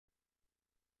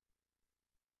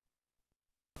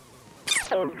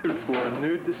For A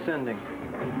Nude Descending.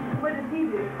 What did he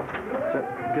do? Is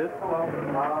that good?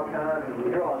 All kinds of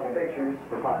drawing pictures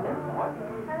for fun.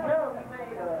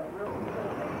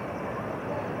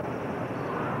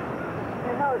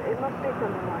 No, it must be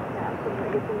something like that. Something I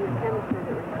guess in your chemistry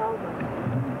that recalls them.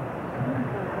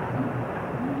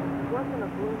 It wasn't a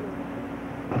blooming.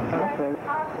 Okay.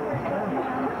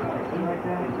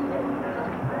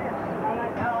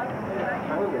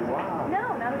 Wow.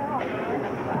 No, not at all.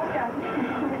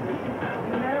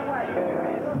 No matter what.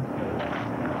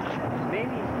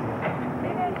 Maybe.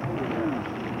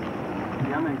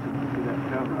 Yeah, I'm anxious to see that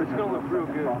cover. It's going to look real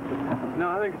good. No,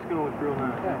 I think it's going to look real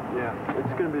nice. Yeah.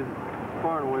 It's going to be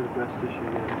far and away the best issue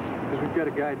yet. Because we've got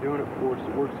a guy doing it for us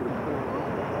that works at a print.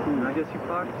 I guess he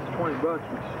pockets $20, which is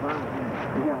fine.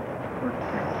 Yeah.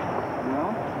 No?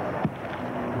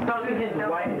 Don't get his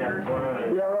white nerd.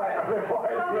 Yeah, right. We're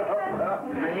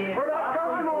not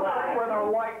comfortable with our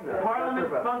whiteness. Parliament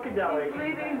Funkadelic, the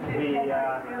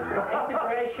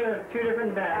integration of two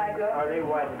different bands. Are they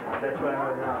white? That's what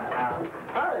I was on.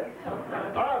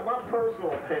 My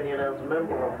personal opinion as a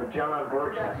member of the John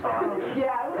Birch Society.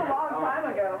 Yeah, it was a long time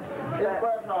ago.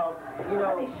 But, you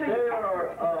know, they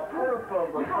are proof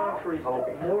of the country's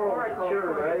moral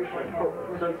deterioration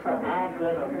since the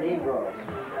advent of Negroes.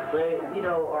 They, you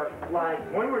know, are like...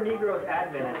 When were Negroes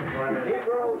advented?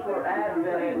 Negroes were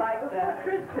advented Like that.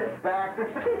 back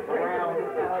around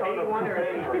 81 or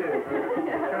 82?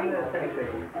 Turn of the century.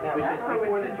 Which is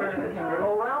before the turn of the century.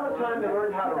 around the time they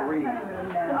learned how to read.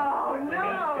 Oh,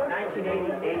 no.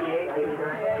 1980, 88,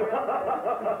 89.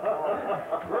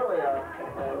 Really, the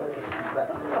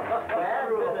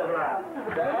advent of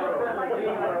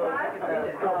Negroes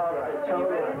has caused a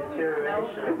total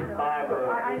deterioration of fiber.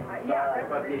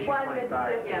 About the issue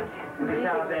 25.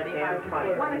 Now that and 20.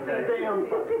 You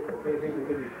think it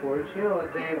could be forged? You know,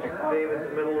 David's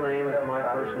middle name is my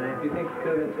first name. Do you think it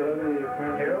could have been so ugly your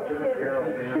parents?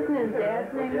 Isn't his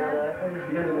dad's name that? You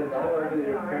could have been so ugly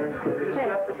your parents could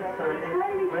have Hey.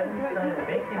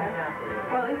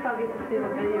 Well, at least I'll get to see the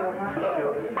video of my show.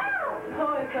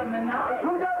 Oh, it's a menage.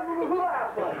 Who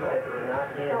asked like that?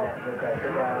 Not in that book. I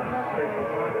forgot.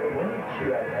 When did you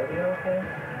guys have you okay?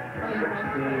 60.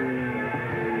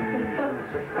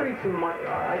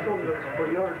 I told you that's for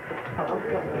yours. That's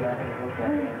okay. Natalie.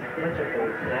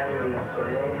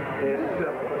 It is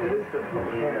difficult.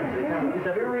 It's a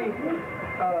very, I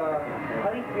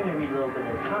think you're going to read a little bit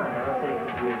at a time. I don't think you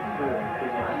read through it.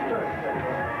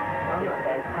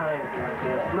 At times,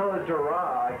 No, the Jara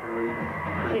I can read.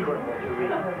 she's what you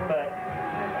read. But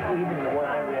even the one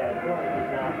I read is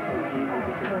not so easy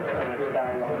because there's so much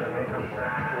dialogue.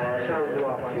 Sounds a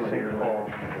lot like St. Paul.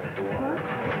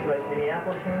 Right,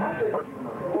 Minneapolis?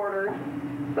 Ordered.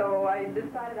 So I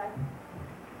decided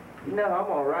No, I'm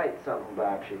gonna write something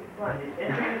about you.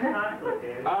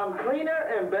 I'm cleaner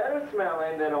and better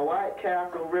smelling than a White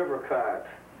Castle river carp.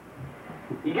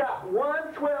 You got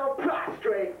one swell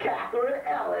prostrate, Catherine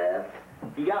Ellis.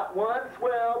 You got one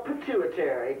swell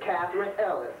pituitary, Catherine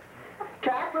Ellis.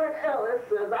 Catherine Ellis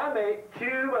says I make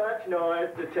too much noise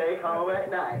to take home at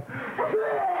night.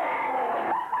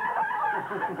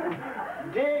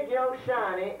 Dig your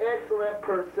shiny, excellent,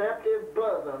 perceptive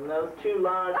bosom, those two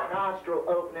large nostril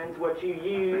openings, what you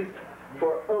use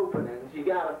for openings. You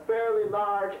got a fairly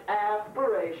large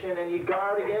aspiration, and you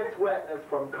guard against wetness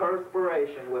from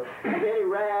perspiration with many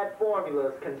rad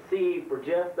formulas conceived for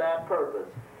just that purpose.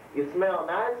 You smell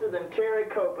nicer than Terry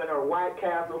Copen or White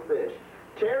Castle fish.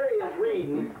 Terry is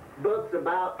reading books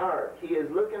about art. He is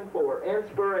looking for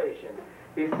inspiration.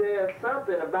 He says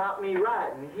something about me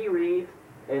writing. He reads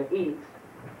and eats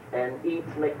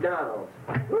McDonald's.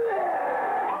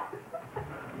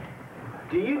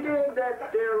 Do you dig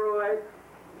that steroid,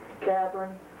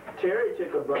 Catherine? Terry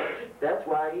took a bunch. That's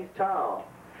why he's tall.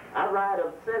 I write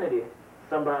obscenity,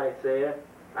 somebody said.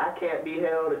 I can't be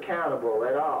held accountable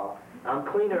at all. I'm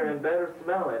cleaner and better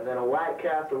smelling than a White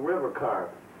Castle river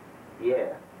carp.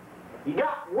 Yeah. You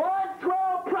got one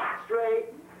swell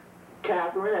prostrate,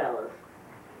 Catherine Ellis.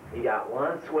 You got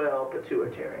one swell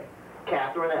pituitary,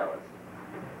 Catherine Ellis.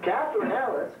 Catherine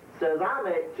Ellis says I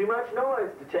make too much noise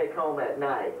to take home at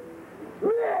night.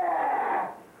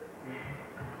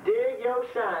 Dig your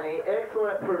shiny,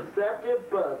 excellent, perceptive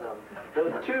bosom,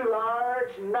 those two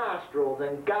large nostrils,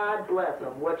 and God bless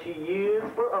them, what you use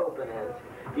for openings.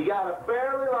 You got a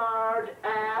fairly large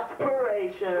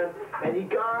aspiration, and you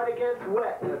guard against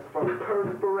wetness from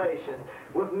perspiration,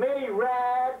 with many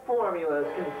rad formulas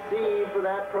conceived for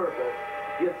that purpose.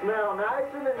 You smell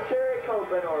nicer than Cherry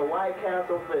Copen or White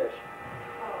Castle fish.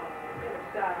 Oh,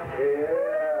 Yeah.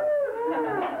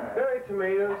 Cherry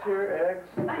tomatoes here, eggs.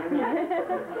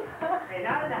 Hey,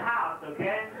 not in the house,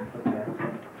 okay?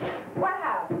 What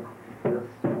house?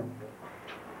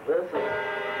 This is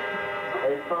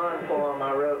a fun poem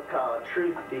I wrote called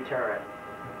Truth Deterrent.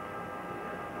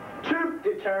 Truth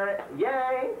deterrent,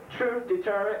 yay! Truth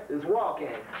deterrent is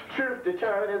walking. Truth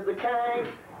deterrent is the king.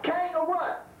 King of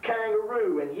what?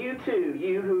 Kangaroo, and you too,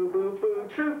 you who boo boo.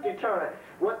 Truth deterrent,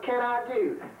 what can I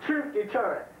do? Truth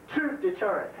deterrent, truth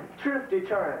deterrent, truth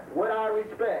deterrent, what I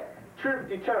respect. Truth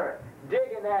deterrent,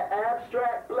 digging that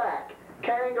abstract black.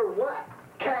 Kangaroo, what?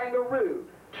 Kangaroo.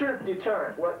 Truth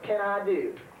deterrent, what can I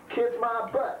do? Kiss my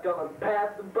butt, gonna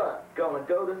pass the buck, gonna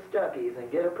go to Stuckey's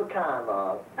and get a pecan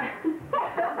log. Hey,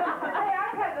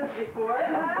 I've had this before.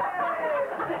 And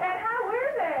how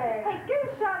were they? Hey, get a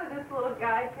shot of this little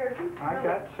guy here. I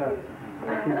got shots.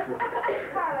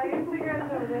 Carla, your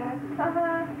cigarettes over there.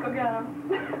 Go get them.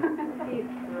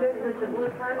 This is the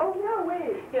blue part. Oh, no,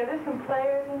 wait. Yeah, there's some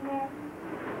players in there.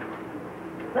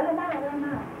 Let them out, let them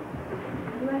out.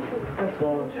 That's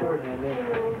long shorthand,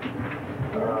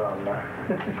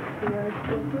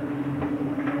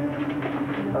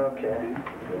 Okay.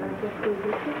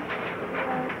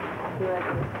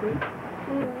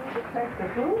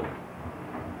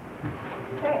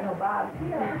 There ain't no Bob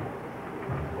here.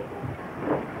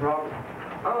 Robert.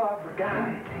 Oh, I forgot.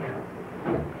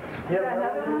 You got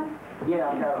another one? Yeah,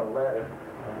 I got a letter.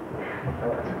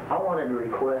 I wanted to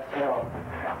request help.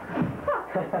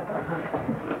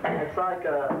 It's like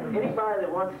anybody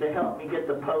that wants to help me get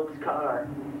the Pope's car,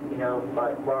 you know,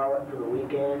 like borrow it for the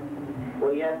weekend.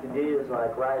 What you have to do is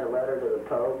like write a letter to the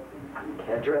Pope,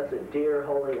 address it, Dear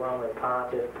Holy Roman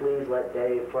Pontiff, please let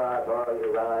David Frye borrow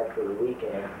your ride for the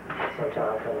weekend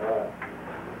sometime coming up.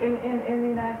 In the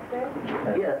United States?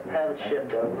 Yes, have it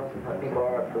shipped over. Let me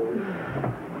borrow it for the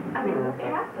weekend. I mean, we're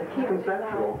Catholic.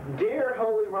 Conceptual. Dear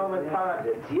Holy Roman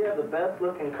Pontiff, you have the best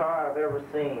looking car I've ever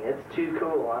seen. It's too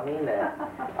cool, I mean that.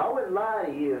 I wouldn't lie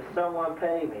to you if someone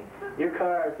paid me. Your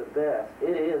car is the best.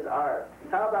 It is art.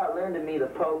 How about lending me the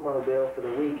Pope Mobile for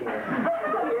the weekend?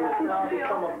 Yes, and I'll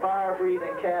become a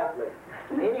fire-breathing Catholic.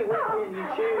 Any weekend you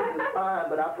choose is fine,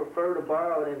 but I prefer to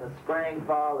borrow it in the spring,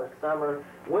 fall, or summer.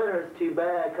 Winter's too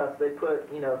bad because they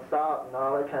put, you know, salt and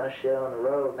all that kind of shit on the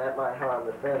road, and that might harm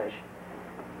the finish.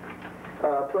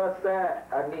 Plus that,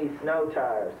 I need snow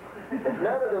tires. If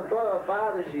none of the above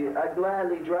bothers you, I'd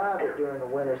gladly drive it during the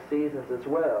winter seasons as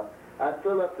well. I'd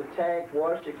fill up the tank,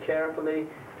 wash it carefully,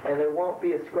 and there won't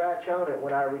be a scratch on it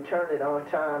when I return it on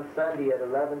time Sunday at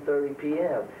 11:30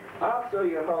 p.m. Also,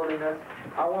 Your Holiness,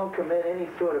 I won't commit any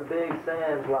sort of big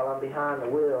sins while I'm behind the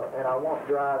wheel, and I won't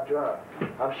drive drunk.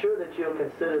 I'm sure that you'll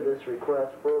consider this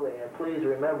request fully, and please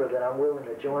remember that I'm willing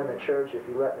to join the church if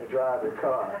you let me drive your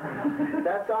car.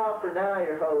 That's all for now,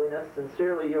 Your Holiness.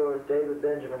 Sincerely yours, David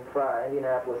Benjamin Frye,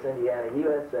 Indianapolis, Indiana,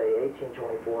 USA,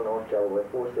 1824 North Delaware,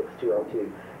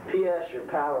 46202. P.S. Your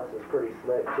palace is pretty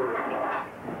slick, too. Yeah.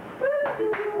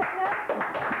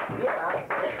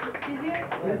 Did you?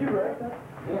 Did you write that?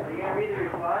 Yeah. Are you going to read the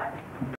reply?